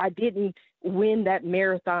 well, if I didn't win that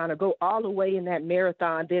marathon or go all the way in that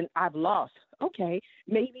marathon, then I've lost. Okay,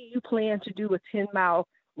 maybe you plan to do a 10-mile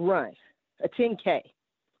run, a 10K.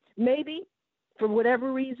 Maybe, for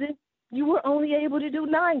whatever reason, you were only able to do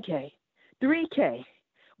 9K, 3K.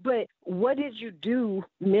 But what did you do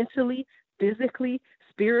mentally, physically,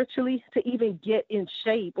 spiritually to even get in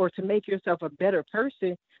shape or to make yourself a better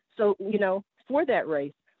person? So, for that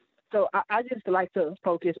race. So I just like to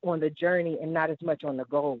focus on the journey and not as much on the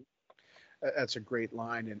goal. That's a great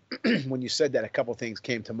line. And when you said that, a couple of things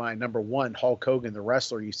came to mind. Number one, Hulk Hogan, the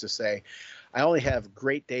wrestler, used to say, I only have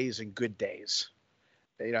great days and good days.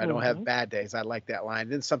 I don't have bad days. I like that line.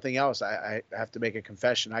 Then something else, I have to make a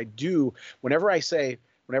confession. I do, whenever I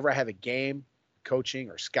have a game, coaching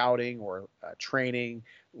or scouting or training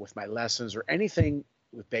with my lessons or anything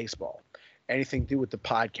with baseball, anything to do with the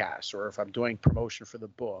podcast, or if I'm doing promotion for the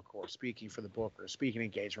book or speaking for the book or speaking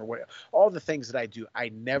engagement, or whatever, all the things that I do, I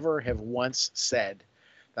never have once said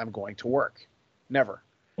that I'm going to work. Never.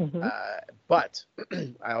 But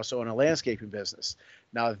I also own a landscaping business.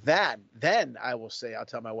 Now then I will say, I'll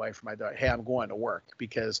tell my wife or my daughter, hey, I'm going to work,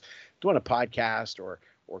 because doing a podcast or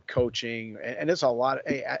coaching, and it's a lot of,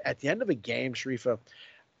 hey, at the end of a game, Sharifah,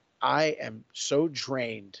 I am so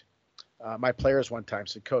drained. My players one time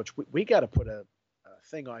said, Coach, we got to put a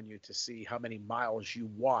thing on you to see how many miles you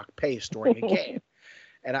walk pace during a game.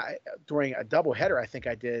 And during a doubleheader, I think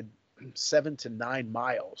I did 7 to 9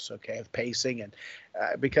 miles, okay, of pacing, and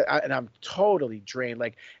and I'm totally drained.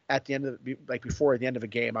 Like at the end of before the end of a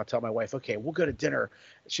game, I'll tell my wife, okay, we'll go to dinner.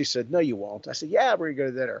 She said, no, you won't. I said, yeah, we're gonna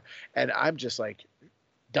go to dinner, and I'm just like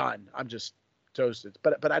done. I'm just toasted.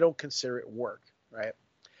 But I don't consider it work, right?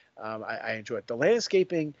 I enjoy it. The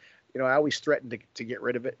landscaping, I always threatened to get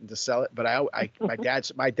rid of it and to sell it, but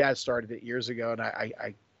my dad started it years ago, and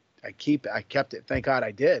I kept it. Thank God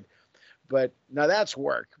I did. But now that's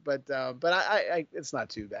work. But I it's not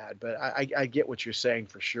too bad. But I get what you're saying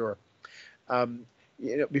for sure.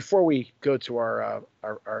 Before we go to our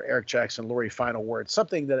Eric Jackson Laurie final word,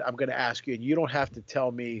 something that I'm going to ask you, and you don't have to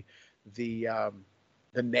tell me the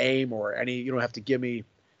name or any. You don't have to give me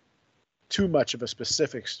too much of a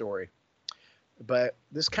specific story. But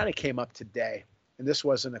this kind of came up today, and this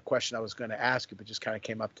wasn't a question I was going to ask you, but just kind of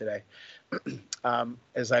came up today.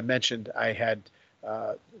 As I mentioned, I had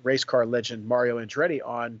race car legend Mario Andretti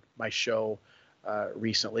on my show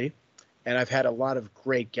recently, and I've had a lot of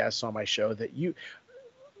great guests on my show that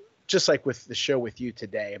just like with the show with you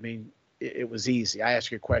today. I mean, it was easy. I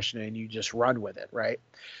ask you a question and you just run with it, right?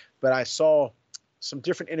 But I saw some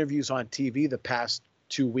different interviews on TV the past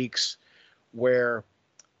 2 weeks where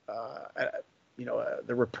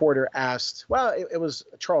the reporter asked, it was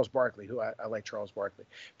Charles Barkley, who I like Charles Barkley,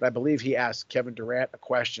 but I believe he asked Kevin Durant a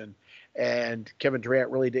question, and Kevin Durant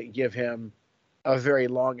really didn't give him a very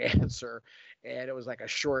long answer, and it was like a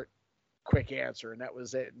short, quick answer, and that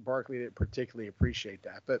was it. And Barkley didn't particularly appreciate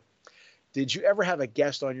that. But did you ever have a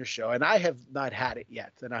guest on your show? And I have not had it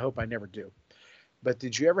yet, and I hope I never do. But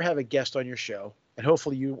did you ever have a guest on your show? And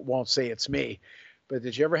hopefully you won't say it's me. But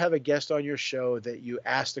did you ever have a guest on your show that you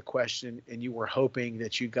asked a question and you were hoping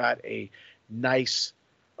that you got a nice,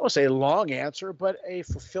 I won't say a long answer, but a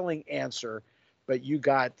fulfilling answer, but you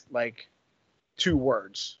got like 2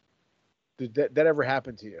 words? Did that ever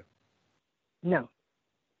happen to you? No.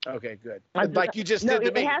 Okay, good. Like you just did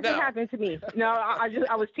to me. It hasn't happened to me. No,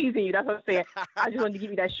 I was teasing you. That's what I'm saying. I just wanted to give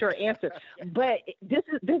you that short answer. But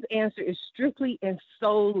this answer is strictly and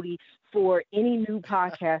solely for any new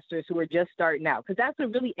podcasters who are just starting out, because that's a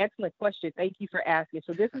really excellent question. Thank you for asking.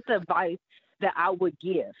 So this is the advice that I would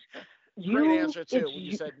give. Great answer too. When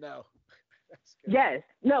you said no. Yes,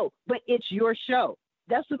 no, but it's your show.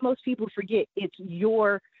 That's what most people forget. It's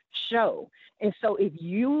your show. And so if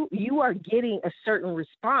you are getting a certain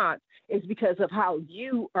response, it's because of how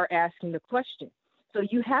you are asking the question. So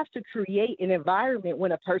you have to create an environment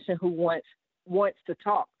when a person who wants to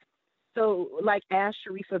talk. So like Ask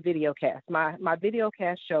Sharifah Videocast, my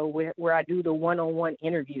videocast show where I do the one-on-one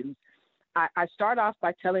interviews, I start off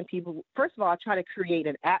by telling people, first of all, I try to create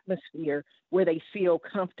an atmosphere where they feel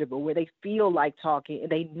comfortable, where they feel like talking, and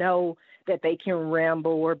they know that they can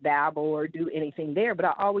ramble or babble or do anything there. But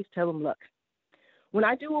I always tell them, look, when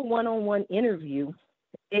I do a one-on-one interview,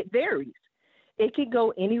 it varies. It can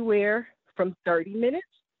go anywhere from 30 minutes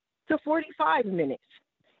to 45 minutes.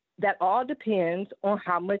 That all depends on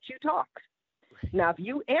how much you talk. Now, if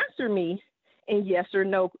you answer me in yes or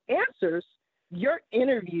no answers, your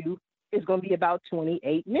interview is going to be about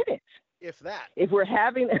 28 minutes. If that. If we're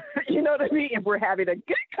having, you know what I mean? If we're having a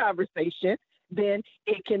good conversation, then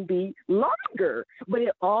it can be longer. But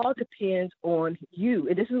it all depends on you.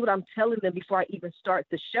 And this is what I'm telling them before I even start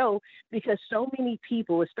the show, because so many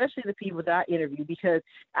people, especially the people that I interview, because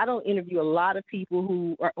I don't interview a lot of people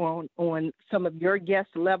who are on some of your guest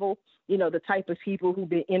level, the type of people who've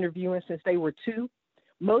been interviewing since they were 2.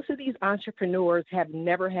 Most of these entrepreneurs have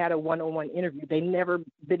never had a one-on-one interview. They've never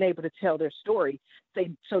been able to tell their story.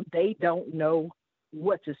 So they don't know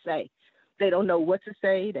what to say. They don't know what to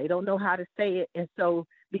say. They don't know how to say it. And so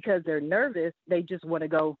because they're nervous, they just want to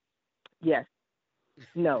go, yes,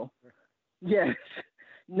 no, yes,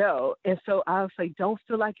 no. And so I'll say, don't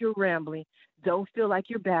feel like you're rambling. Don't feel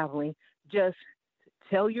like you're babbling. Just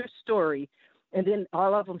tell your story. And then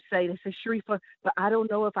all of them they say, Sharifah, but I don't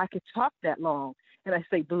know if I could talk that long. And I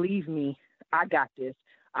say, believe me, I got this.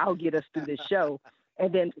 I'll get us through this show.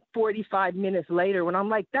 And then 45 minutes later, when I'm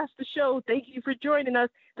like, that's the show, thank you for joining us,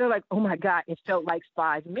 they're like, oh, my God, it felt like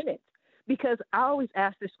 5 minutes. Because I always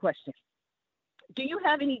ask this question. Do you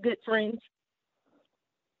have any good friends?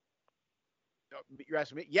 You're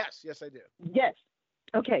asking me? Yes, I do. Yes.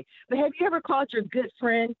 Okay. But have you ever called your good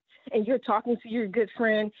friend and you're talking to your good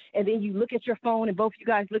friend, and then you look at your phone and both you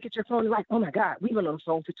guys look at your phone and like, oh, my God, we've been on the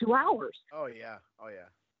phone for 2 hours. Oh, yeah.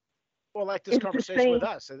 Well, like this conversation with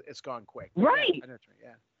us, it's gone quick. Right. Yeah.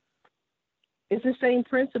 It's the same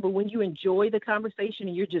principle. When you enjoy the conversation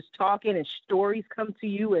and you're just talking and stories come to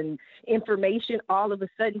you and information, all of a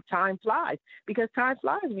sudden time flies, because time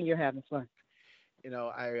flies when you're having fun.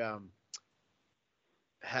 I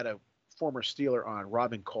had a former Steeler on,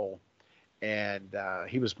 Robin Cole, and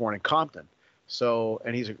he was born in Compton. So,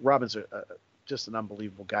 and Robin's just an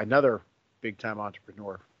unbelievable guy, another big-time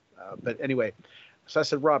entrepreneur. But anyway, so I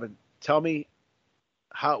said, Robin, tell me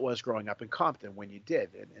how it was growing up in Compton when you did.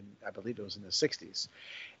 And I believe it was in the 60s.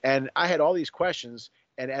 And I had all these questions.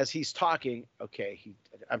 And as he's talking, okay,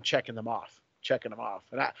 I'm checking them off.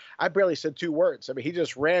 And I barely said 2 words. I mean, he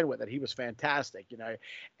just ran with it. He was fantastic,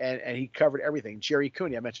 and he covered everything. Jerry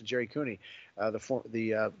Cooney, I mentioned Jerry Cooney,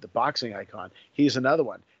 the boxing icon. He's another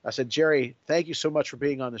one. I said, Jerry, thank you so much for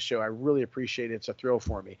being on the show. I really appreciate it. It's a thrill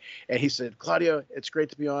for me. And he said, Claudio, it's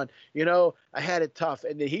great to be on. I had it tough.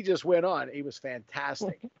 And then he just went on. He was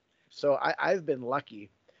fantastic. So I've been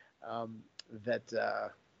lucky that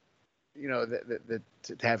to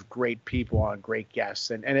have great people on, great guests,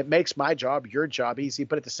 and it makes my job, your job easy.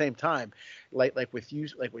 But at the same time, like with you,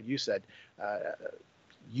 like what you said,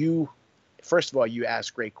 you first of all, you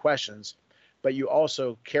ask great questions, but you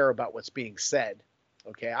also care about what's being said.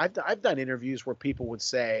 Okay, I've done interviews where people would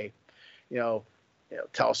say,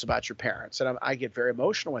 tell us about your parents, and I get very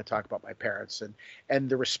emotional when I talk about my parents, and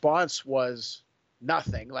the response was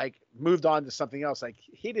nothing, like moved on to something else. Like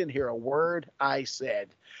he didn't hear a word I said,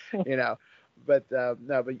 but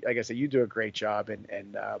no, but like I said, you do a great job.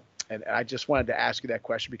 And I just wanted to ask you that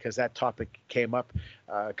question because that topic came up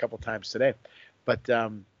a couple times today, but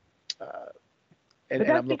that's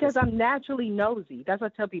because I'm naturally nosy. That's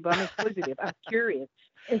what I tell people. I'm inquisitive. I'm curious.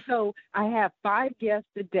 And so I have 5 guests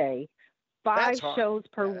a day, 5 shows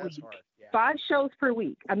per week. Yeah. 5 shows per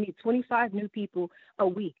week. I meet 25 new people a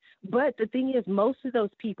week. But the thing is, most of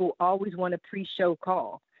those people always want a pre-show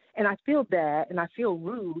call. And I feel bad and I feel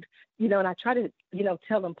rude, and I try to,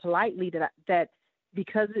 tell them politely that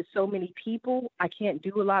because it's so many people, I can't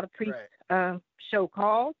do a lot of pre-show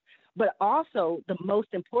calls. But also the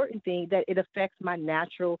most important thing, that it affects my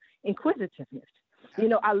natural inquisitiveness.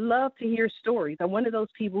 I love to hear stories. I'm one of those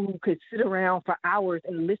people who could sit around for hours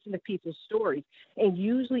and listen to people's stories. And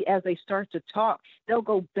usually as they start to talk, they'll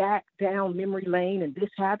go back down memory lane, and this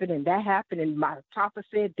happened and that happened, and my papa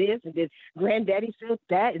said this, and then granddaddy said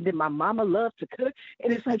that, and then my mama loved to cook.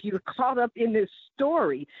 And it's like you're caught up in this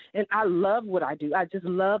story. And I love what I do. I just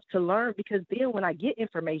love to learn, because then when I get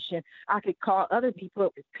information, I could call other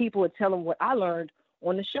people and tell them what I learned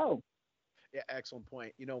on the show. Yeah, excellent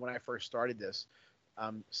point. When I first started this,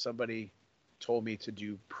 somebody told me to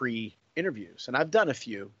do pre-interviews, and I've done a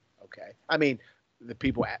few. Okay. I mean, the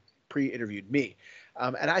people pre-interviewed me.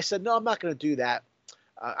 And I said, no, I'm not going to do that.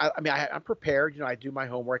 I'm prepared. I do my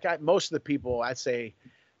homework. Most of the people, I'd say,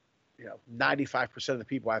 95% of the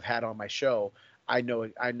people I've had on my show, I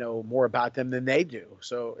know more about them than they do.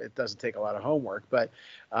 So it doesn't take a lot of homework, but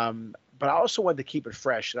I also wanted to keep it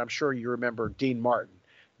fresh. And I'm sure you remember Dean Martin,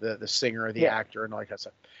 the singer, the actor, and all that kind of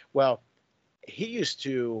stuff. Well, he used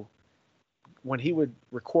to, when he would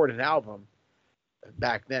record an album,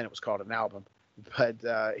 back then it was called an album, but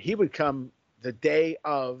he would come the day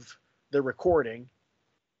of the recording,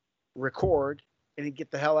 record, and he'd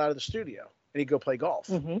get the hell out of the studio and he'd go play golf.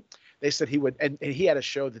 Mm-hmm. They said he would, and he had a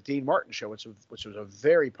show, the Dean Martin Show, which was a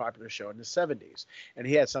very popular show in the 70s. And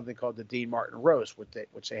he had something called the Dean Martin Roast,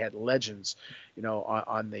 which they had legends,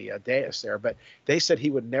 on the dais there. But they said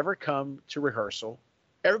he would never come to rehearsal.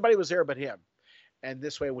 Everybody was there but him. And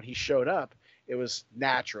this way, when he showed up, it was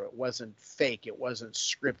natural. It wasn't fake. It wasn't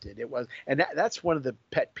scripted. It was, and that's one of the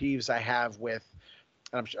pet peeves I have with,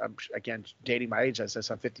 and I'm again dating my age. I said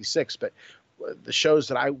I'm 56, but the shows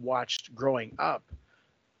that I watched growing up,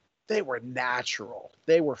 they were natural.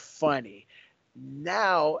 They were funny.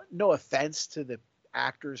 Now, no offense to the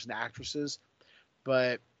actors and actresses,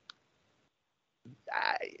 but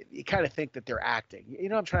you kind of think that they're acting.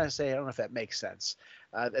 I'm trying to say? I don't know if that makes sense.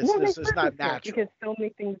 It's not natural. Because so many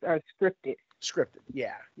things are scripted.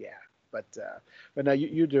 Yeah. But no,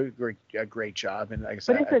 you do a great job. And like I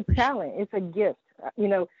said, but it's a talent. It's a gift.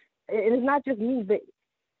 It is not just me, but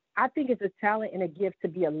I think it's a talent and a gift to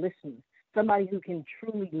be a listener. Somebody who can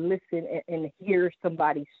truly listen and hear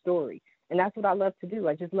somebody's story. And that's what I love to do.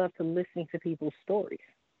 I just love to listen to people's stories.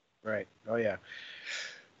 Right. Oh, yeah.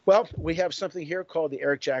 Well, we have something here called the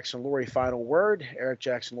Eric Jackson Lurie Final Word. Eric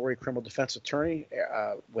Jackson Lurie, criminal defense attorney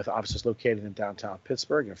with offices located in downtown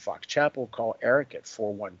Pittsburgh and Fox Chapel. Call Eric at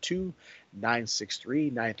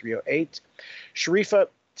 412-963-9308. Sharifah,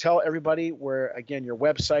 tell everybody where, again, your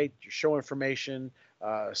website, your show information,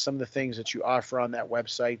 some of the things that you offer on that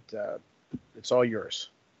website. It's all yours.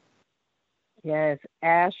 Yes,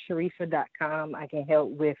 AskSharifah.com. I can help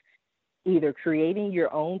with either creating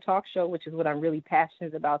your own talk show, which is what I'm really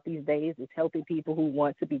passionate about these days, is helping people who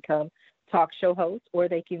want to become talk show host, or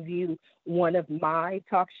they can view one of my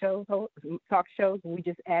talk shows. We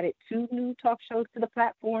just added 2 new talk shows to the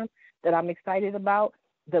platform that I'm excited about.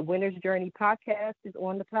 The Winner's Journey podcast is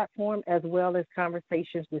on the platform, as well as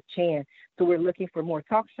Conversations with Chan. So we're looking for more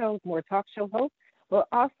talk shows, more talk show hosts, but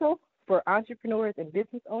also for entrepreneurs and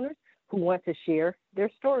business owners who want to share their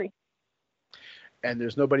story. And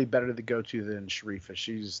there's nobody better to go to than Sharifah.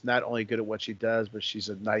 She's not only good at what she does, but she's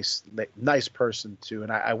a nice person too.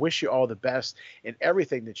 And I wish you all the best in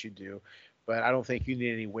everything that you do, but I don't think you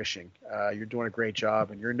need any wishing. You're doing a great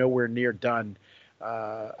job, and you're nowhere near done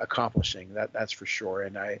accomplishing that's for sure.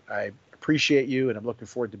 And I appreciate you, and I'm looking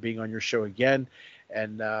forward to being on your show again.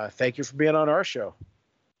 And thank you for being on our show.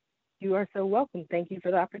 You are so welcome. Thank you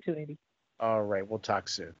for the opportunity. All right. We'll talk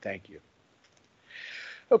soon. Thank you.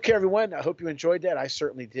 Okay, everyone. I hope you enjoyed that. I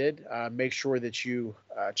certainly did. Make sure that you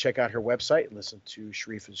check out her website and listen to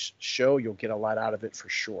Sharifah's show. You'll get a lot out of it for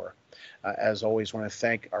sure. As always, want to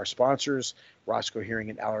thank our sponsors, Roscoe Hearing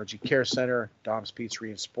and Allergy Care Center, Dom's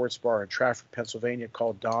Pizzeria and Sports Bar in Trafford, Pennsylvania.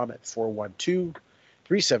 Call Dom at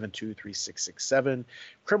 412-372-3667.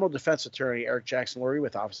 Criminal defense attorney Eric Jackson Lurie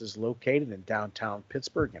with offices located in downtown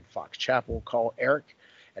Pittsburgh and Fox Chapel. Call Eric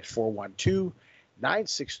at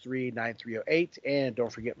 412-963-9308. And don't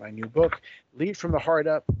forget my new book, Lead from the Heart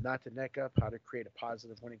Up, Not the Neck Up, How to Create a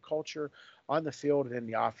Positive Winning Culture on the Field and in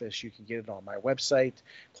the Office. You can get it on my website,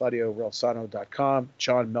 ClaudioRelsano.com,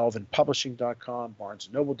 JohnMelvinPublishing.com,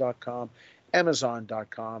 BarnesandNoble.com,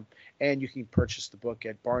 Amazon.com, and you can purchase the book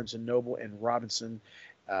at Barnes & Noble in Robinson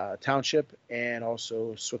Township, and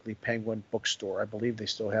also Swickley Penguin Bookstore. I believe they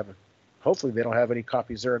still have it. Hopefully they don't have any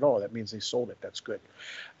copies there at all. That means they sold it. That's good.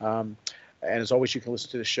 And as always, you can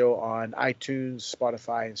listen to the show on iTunes,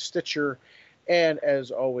 Spotify, and Stitcher. And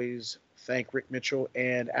as always, thank Rick Mitchell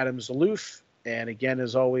and Adam Zaloof. And again,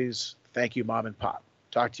 as always, thank you, Mom and Pop.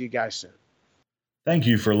 Talk to you guys soon. Thank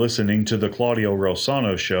you for listening to the Claudio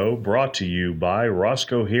Relsano Show, brought to you by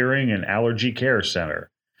Roscoe Hearing and Allergy Care Center.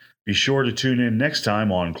 Be sure to tune in next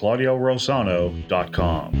time on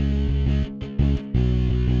ClaudioRelsano.com.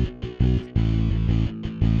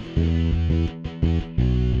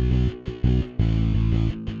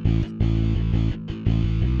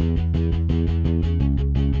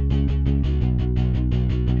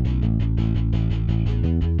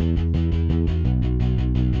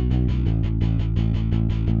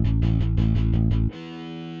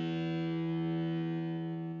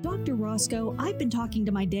 Roscoe, I've been talking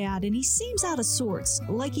to my dad, and he seems out of sorts,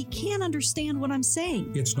 like he can't understand what I'm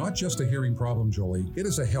saying. It's not just a hearing problem, Jolie. It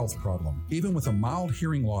is a health problem. Even with a mild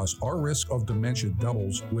hearing loss, our risk of dementia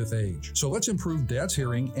doubles with age. So let's improve Dad's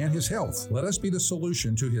hearing and his health. Let us be the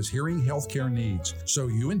solution to his hearing health care needs, so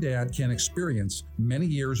you and Dad can experience many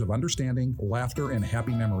years of understanding, laughter, and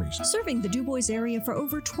happy memories. Serving the DuBois area for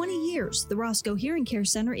over 20 years, the Roscoe Hearing Care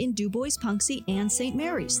Center in DuBois, Punxsutawney, and St.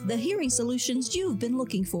 Mary's. The hearing solutions you've been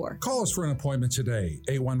looking for. Call us for an appointment today,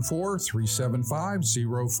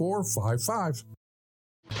 814-375-0455.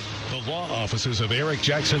 The law offices of Eric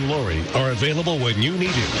Jackson Lurie are available when you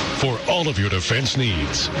need it for all of your defense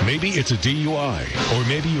needs. Maybe it's a DUI, or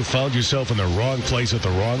maybe you found yourself in the wrong place at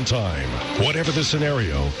the wrong time. Whatever the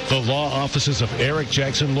scenario, the law offices of Eric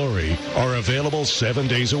Jackson Lurie are available 7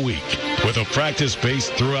 days a week. With a practice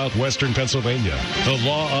based throughout Western Pennsylvania, the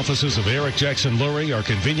law offices of Eric Jackson Lurie are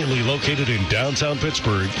conveniently located in downtown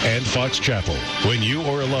Pittsburgh and Fox Chapel. When you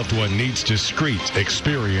or a loved one needs discreet,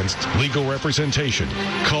 experienced legal representation,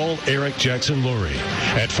 call Eric Jackson Lurie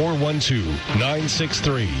at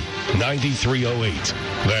 412-963-9308.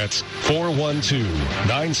 That's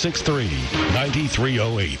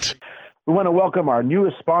 412-963-9308. We want to welcome our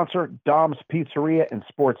newest sponsor, Dom's Pizzeria and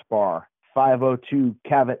Sports Bar, 502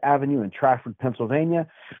 Cavett Avenue in Trafford, Pennsylvania.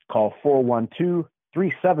 Call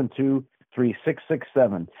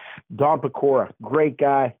 412-372-3667. Dom Pecora, great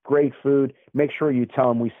guy, great food. Make sure you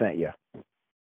tell him we sent you.